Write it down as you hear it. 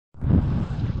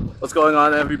What's going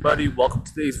on, everybody? Welcome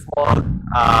to today's vlog.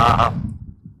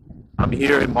 I'm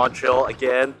here in Montreal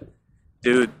again.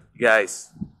 Dude, you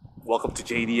guys, welcome to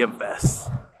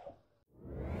JDMFest.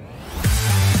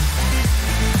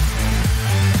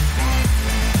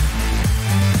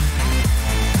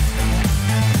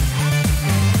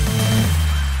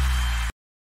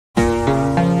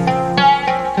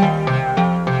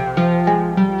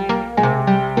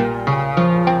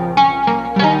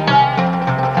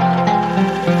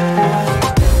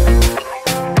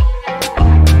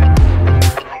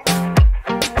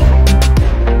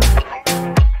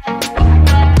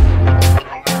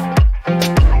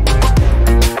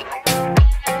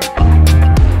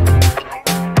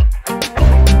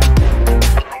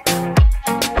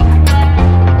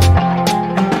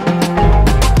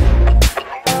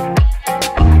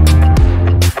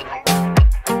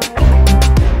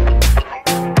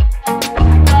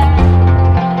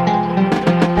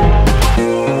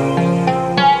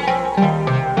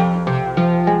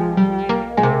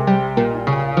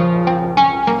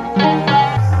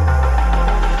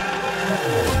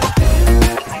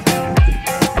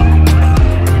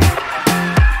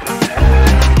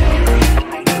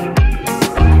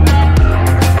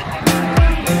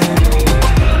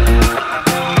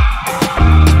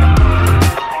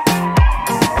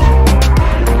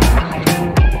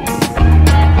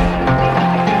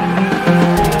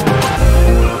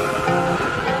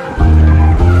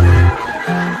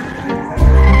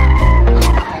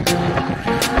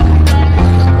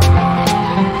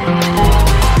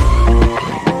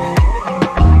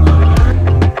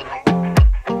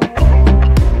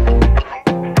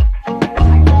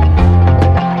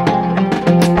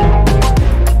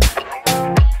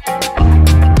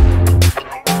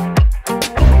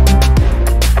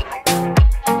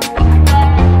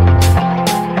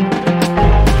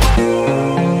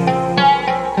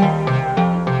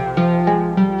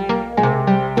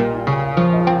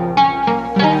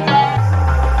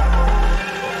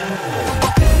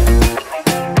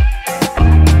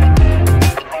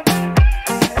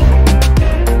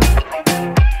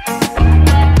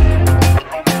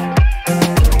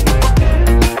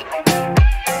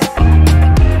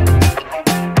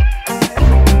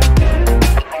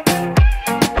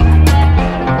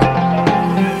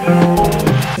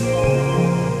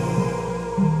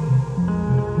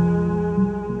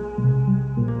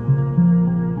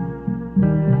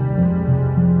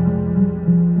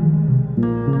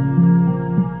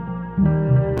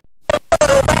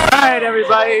 Alright,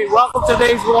 everybody, welcome to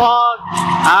today's vlog.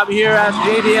 I'm here at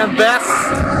JDMFest.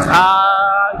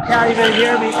 You can't even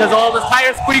hear me because all the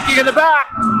tires squeaking in the back.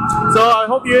 So I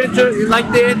hope you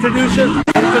like the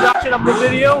introduction of the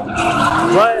video.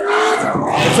 But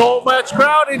it's so much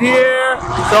crowded here.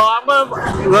 So I'm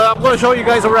gonna show you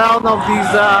guys around of these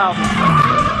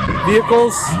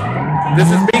vehicles.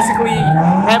 This is basically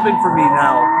heaven for me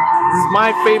now. This is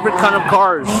my favorite kind of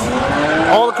cars.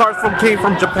 All the cars came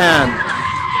from Japan.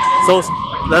 So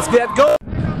let's get going.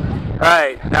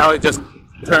 Alright, now it just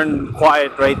turned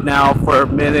quiet right now for a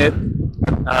minute.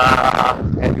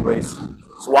 Anyways,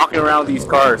 just walking around these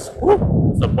cars.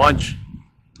 Woo, it's a bunch.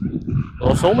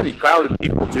 Well, so many crowded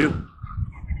people too.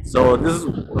 So this is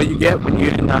what you get when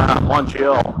you're in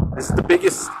Montreal. This is the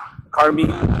biggest car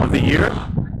meet of the year,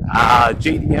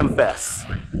 JDMFest.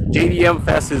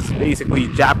 JDMFest is basically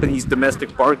Japanese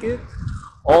domestic market.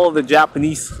 All of the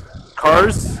Japanese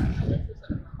cars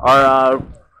are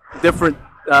different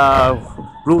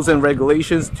rules and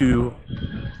regulations to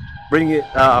bring it.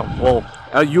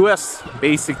 US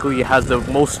basically has the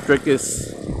most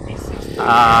strictest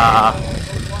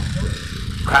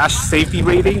crash safety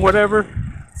rating, whatever.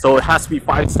 So it has to be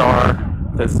 5-star.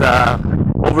 Because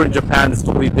over in Japan it's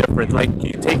totally different. Like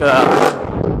you take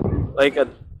a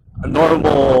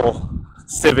normal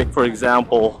Civic, for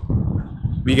example,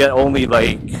 we get only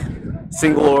like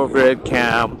single overhead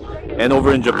cam. And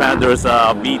over in Japan, there's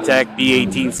a VTEC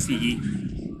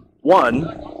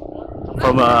B18C1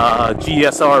 from a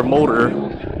GSR motor.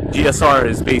 GSR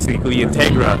is basically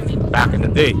Integra back in the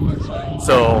day.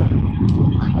 So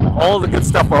all the good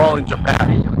stuff are all in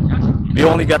Japan. We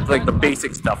only got like the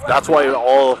basic stuff. That's why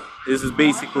this is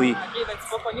basically,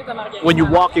 when you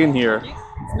walk in here,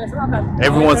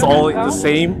 everyone's all the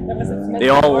same. They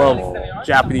all love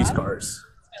Japanese cars.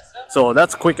 So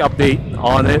that's a quick update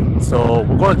on it. So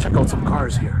we're going to check out some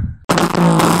cars here.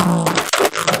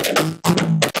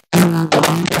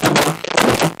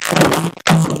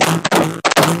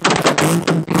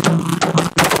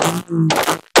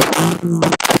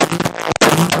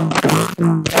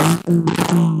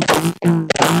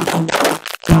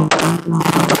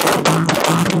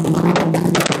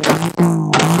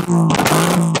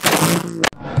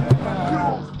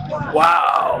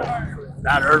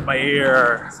 That hurt my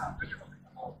ear.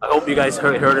 I hope you guys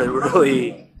heard it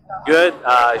really good.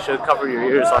 I should cover your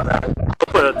ears on that. I'll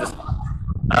put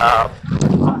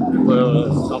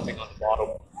something on the bottom.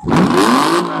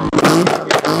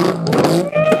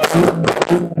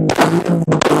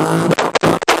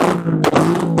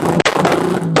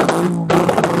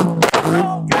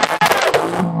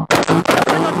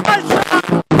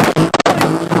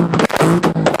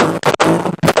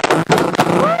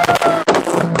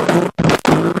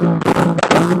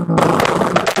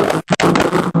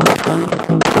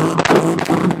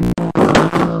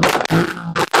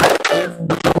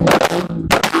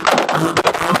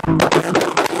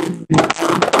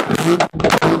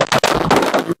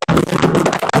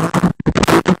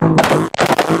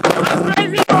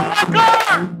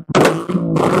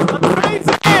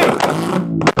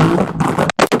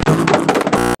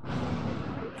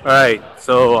 Alright,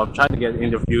 so I'm trying to get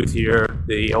interviews here.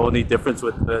 The only difference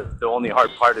with the only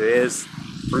hard part is,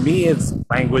 for me, it's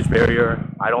language barrier.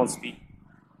 I don't speak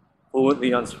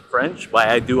fluently on French, but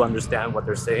I do understand what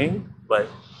they're saying. But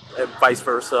vice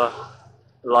versa,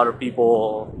 a lot of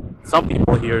people, some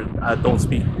people here don't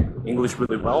speak English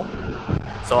really well.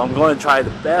 So I'm going to try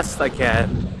the best I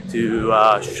can to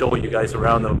show you guys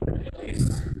around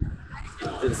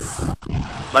this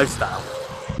lifestyle.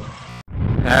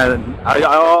 And I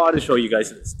want to show you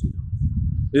guys this too.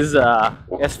 This is a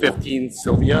S15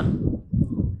 Sylvia.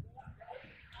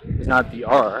 It's not the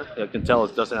R. I can tell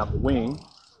it doesn't have the wing.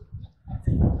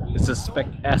 It's a Spec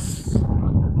S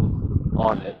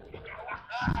on it.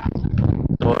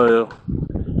 So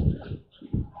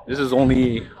this is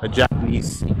only a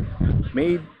Japanese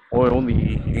made, or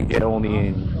you can get only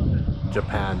in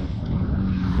Japan.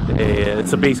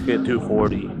 It's basically a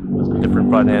 240 with a different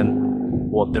front end.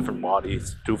 Well, different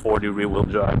bodies, 240 rear wheel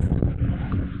drive.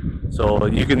 So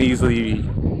you can easily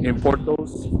import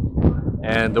those,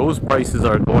 and those prices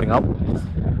are going up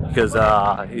because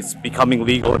it's becoming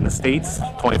legal in the States,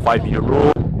 25-year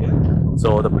rule.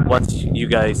 So once you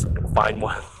guys find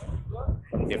one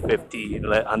in 50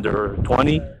 under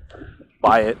 20,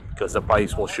 buy it because the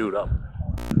price will shoot up.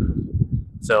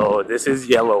 So this is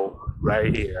yellow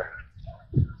right here.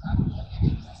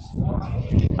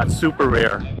 That's super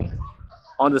rare.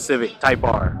 On the Civic Type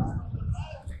R.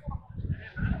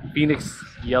 Phoenix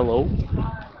yellow.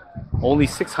 Only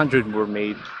 600 were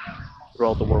made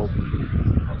throughout the world.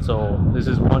 So this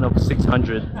is one of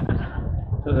 600.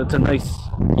 It's a nice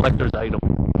collector's item.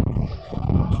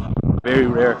 Very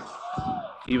rare.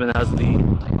 Even has the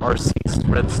R6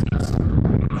 red seats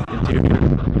interior.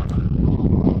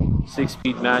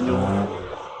 6-speed manual.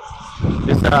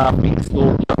 This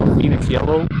Phoenix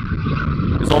yellow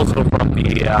is also from the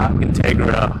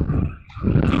Integra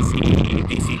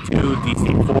DC2,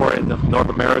 DC4 in North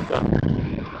America.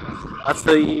 That's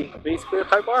basically a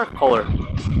Type R color.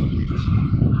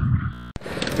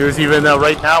 Here's even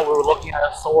right now we're looking at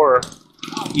a store,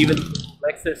 even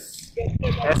Lexus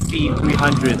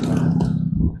SC300.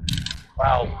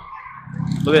 Wow,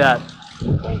 look at that.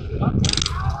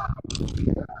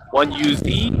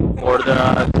 1UZ or the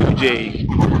 2J.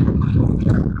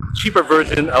 Cheaper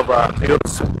version of a Toyota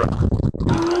Supra.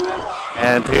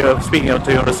 And speaking of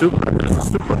Toyota Supra, there's a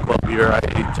Supra Club here. I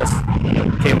just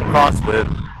came across with a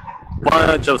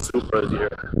bunch of Supras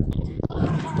here.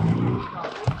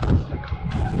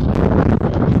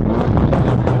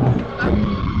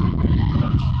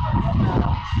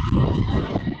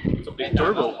 It's a big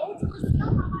turbo.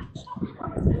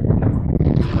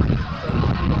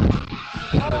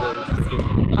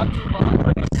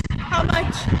 How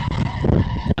much?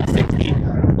 60.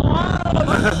 Oh,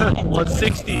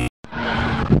 160.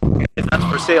 That's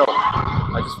for sale.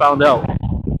 I just found out.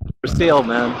 For sale,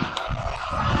 man.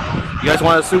 You guys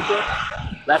want a Supra?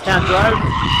 Left-hand drive?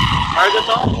 Target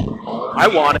top? I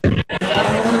want it.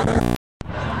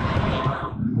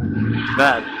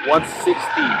 Man, 160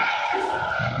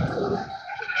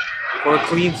 for a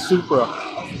clean Supra.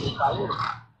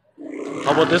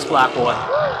 How about this black one?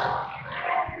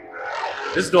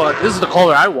 This is the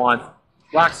color I want.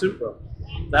 Black Supra.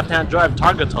 Left-hand drive,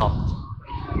 target top.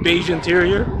 Beige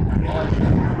interior.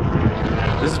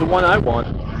 This is the one I want.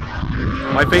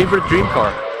 My favorite dream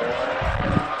car.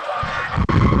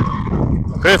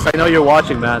 Chris, I know you're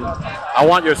watching, man. I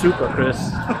want your Supra, Chris.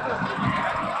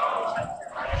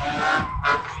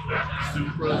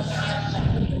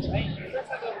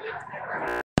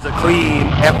 It's a clean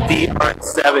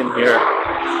FD-R7 here.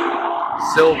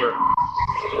 Silver.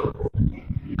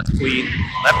 That's clean.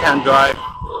 Left-hand drive.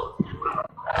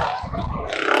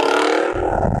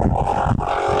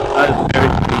 That is very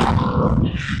clean.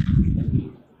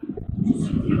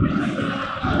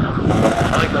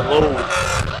 I like the low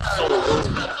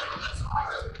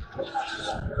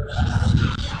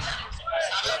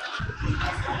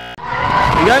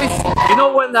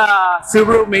when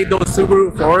Subaru made those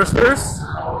Subaru Foresters,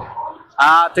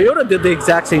 Toyota did the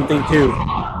exact same thing too.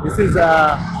 This is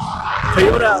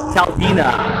Toyota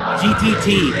Caldina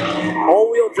GTT,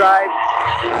 all-wheel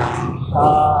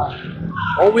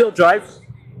drive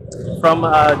from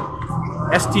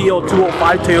STO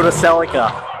 205 Toyota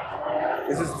Celica.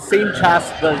 This is the same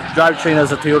chassis, the drivetrain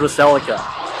as a Toyota Celica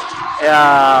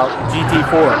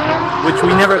GT4, which we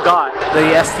never got, the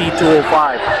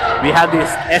ST205. We had this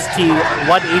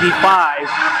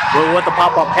ST185 with the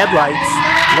pop-up headlights,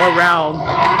 more round.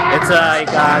 It's like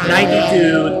 90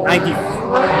 to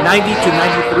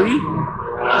 93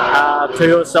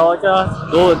 Toyota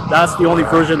Celica. Though that's the only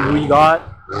version we got.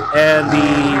 And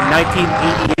the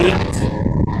 1988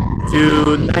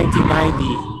 to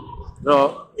 1990,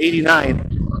 no, 89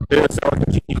 Toyota Celica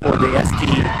GT4, the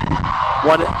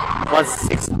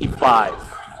ST165.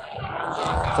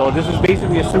 So this is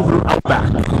basically a Subaru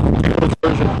Outback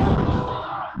version.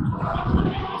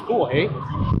 It's cool, hey?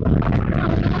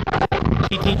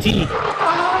 GTT.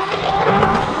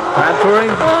 Grand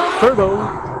Touring Turbo.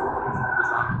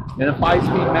 And a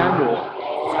 5-speed manual.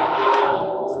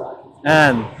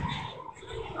 And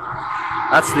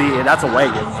that's a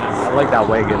wagon. I like that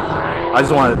wagon. I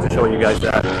just wanted to show you guys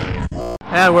that.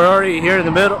 And we're already here in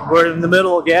the middle. We're in the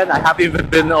middle again. I haven't even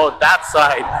been on that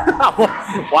side. I'm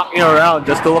walking around,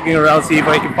 just looking around, see if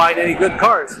I can find any good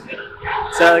cars.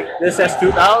 So this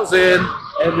S2000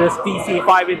 and this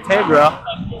DC5 Integra,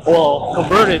 well,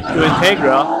 converted to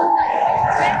Integra,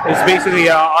 is basically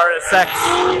a RSX.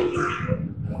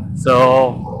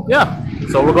 So yeah,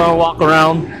 so we're gonna walk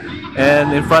around,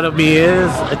 and in front of me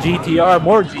is a GTR,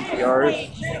 more GTRs.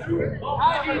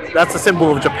 That's a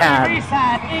symbol of Japan.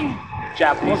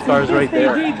 Japanese cars right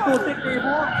there.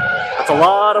 That's a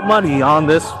lot of money on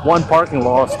this one parking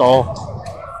lot stall.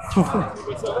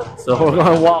 So we're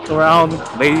gonna walk around.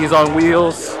 Ladies on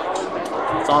wheels.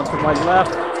 It's on to my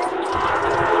left.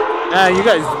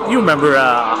 You remember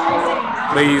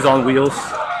Ladies on Wheels?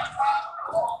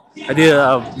 I did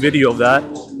a video of that.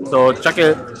 So check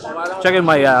in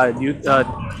my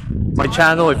my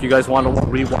channel if you guys want to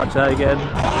rewatch that again,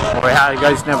 or have you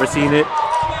guys never seen it.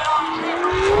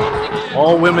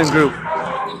 All women group,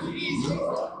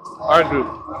 our group.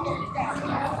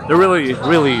 They're really,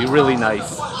 really, really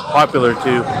nice. Popular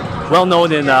too. Well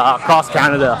known in across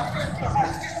Canada.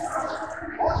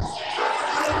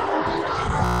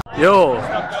 Yo,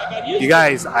 you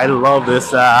guys, I love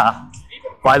this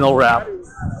vinyl wrap.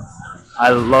 I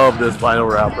love this vinyl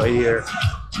wrap right here.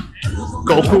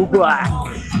 Goku Black.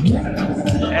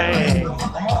 Hey.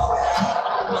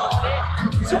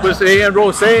 Super Saiyan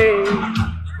Rose.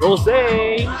 Rose.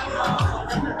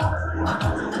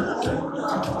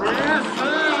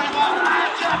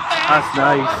 That's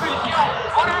nice.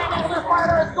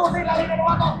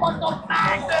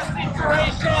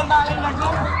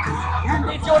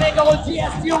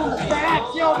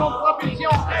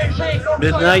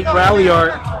 Midnight Rally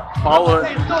Art. Follow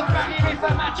it.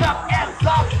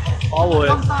 Follow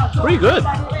it. Pretty good.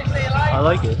 I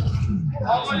like it.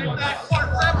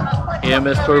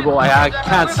 AMS Turbo. I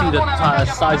can't see the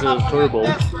size of the turbo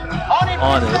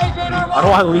on it. I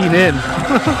don't want to lean in.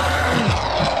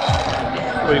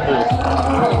 Pretty cool.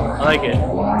 I like it.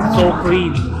 So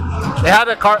clean. They had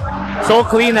a car. So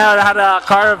clean. Had a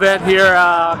car event here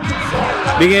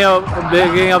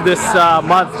beginning of this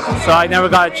month. So I never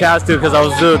got a chance to because I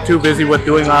was too busy with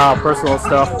doing personal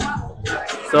stuff.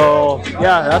 So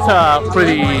yeah, that's a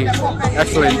pretty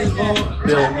excellent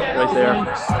build right there.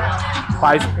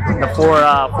 The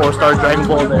four-star Dragon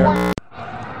Ball there.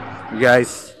 You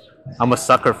guys, I'm a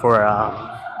sucker for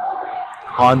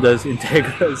Honda's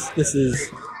Integras. This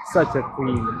is such a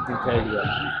clean Integra.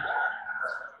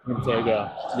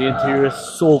 The interior is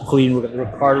so clean with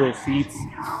Ricardo seats.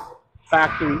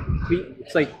 Factory clean.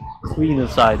 It's like clean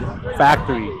inside.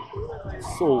 Factory.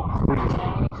 So clean.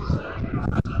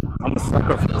 I'm a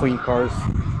sucker for clean cars.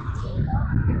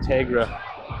 Integra.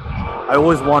 I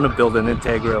always want to build an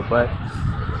Integra, but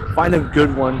find a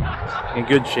good one in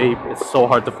good shape. It's so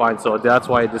hard to find, so that's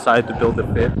why I decided to build a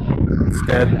Fit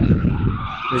instead.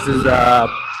 This is a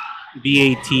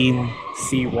B18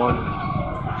 C1.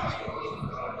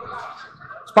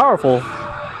 It's powerful,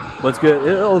 but it's good.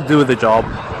 It'll do the job.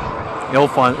 It'll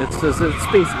fun. It's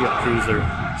basically a cruiser.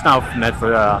 It's not meant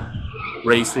for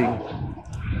racing.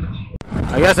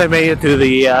 I guess I made it to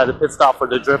the pit stop for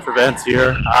the drift events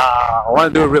here. I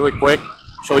want to do it really quick.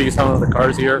 Show you some of the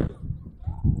cars here.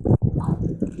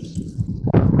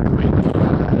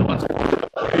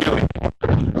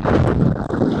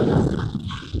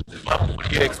 What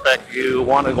do you expect? You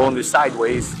want to go in the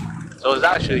sideways, so it's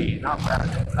actually not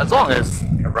bad as long as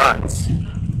it runs.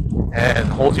 and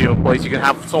holds you in place. You can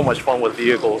have so much fun with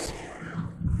vehicles.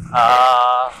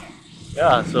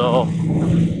 Yeah, so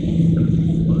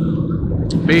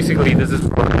basically this is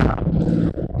for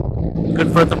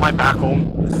good friends of mine back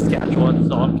home, Saskatchewan,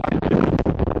 so I'm trying to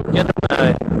get them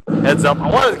a heads up. I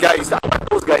want those guys to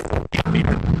get here.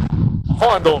 I'm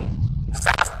calling them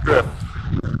Sask Drift.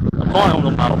 I'm calling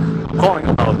them out. I'm calling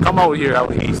them out. Come out here,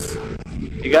 out east.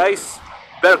 You guys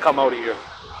better come out here.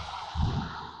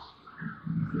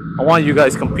 I want you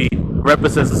guys to compete.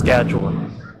 Represent Saskatchewan.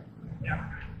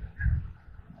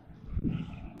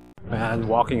 Man,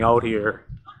 walking out here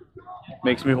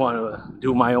makes me want to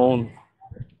do my own.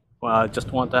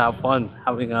 Just want to have fun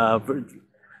having a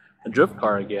drift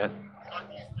car again.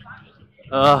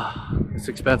 It's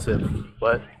expensive,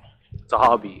 but it's a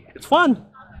hobby. It's fun,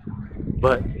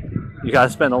 but you gotta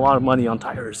spend a lot of money on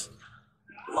tires.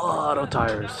 A lot of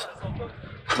tires.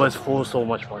 But it's full of so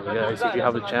much fun, you guys. If you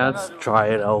have a chance, try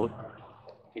it out.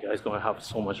 You guys gonna have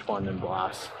so much fun and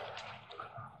blast.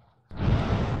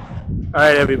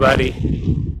 Alright everybody,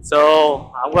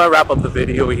 so I'm gonna wrap up the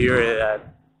video here at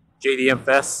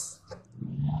JDMFest.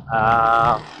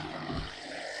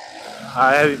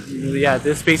 Yeah,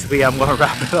 this basically I'm gonna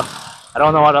wrap it up. I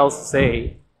don't know what else to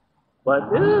say, but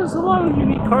there's a lot of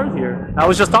unique cars here. I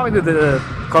was just talking to the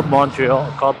Club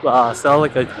Montreal,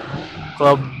 Soflygts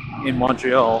Club in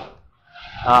Montreal.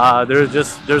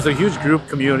 There's a huge group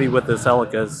community with the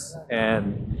Soflygts,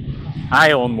 and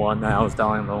I own one. I was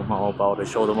telling them all about it.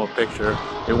 Showed them a picture.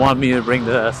 They want me to bring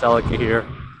the Soflygts here.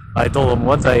 I told them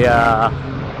once I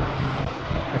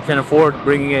can afford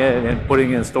bringing it and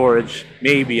putting it in storage,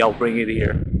 maybe I'll bring it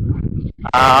here.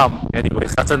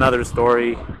 Anyways, that's another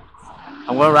story.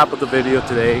 I'm gonna wrap up the video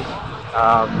today.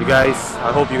 You guys,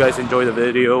 I hope you guys enjoy the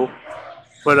video.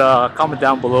 Put a comment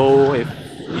down below if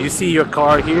you see your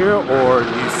car here, or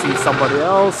you see somebody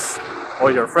else,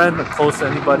 or your friend or close to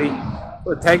anybody.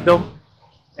 Tag them.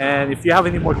 And if you have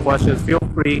any more questions, feel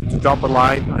free to drop a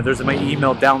line. There's my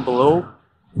email down below.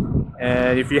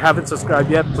 And if you haven't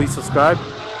subscribed yet, please subscribe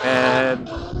and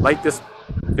like this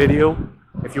video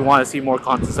if you want to see more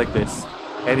content like this.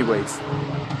 Anyways,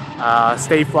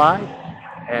 stay fly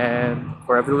and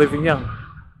forever living young.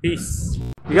 Peace.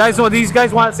 You guys know these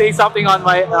guys want to say something on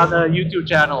the YouTube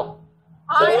channel.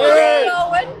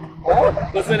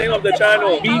 What's the name of the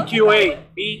channel? BQA.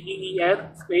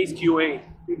 BEEN space QA.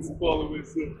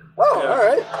 Oh, yeah. All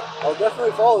right. I'll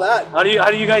definitely follow that. How do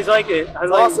you guys like it?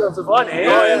 It's awesome. It's fun, eh?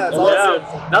 Oh, yeah, it's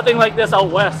awesome. Nothing like this out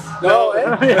west. No,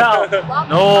 eh? Yeah.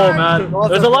 No, man.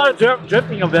 There's a lot of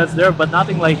drifting events there, but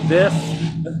nothing like this.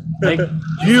 Like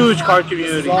huge car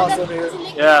community. It's awesome here.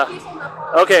 Yeah.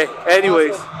 Okay.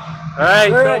 Anyways. All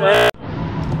right.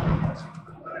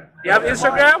 You have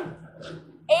Instagram?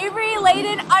 Avery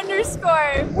Layden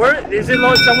 _ Where is it?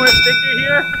 Somewhere sticker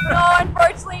here? No,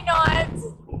 unfortunately not.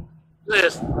 Look at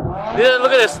this.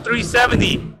 Look at this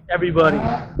 370, everybody.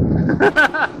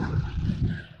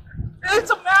 It's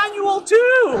a manual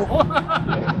too. All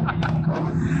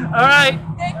right.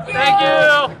 Thank you. Thank you.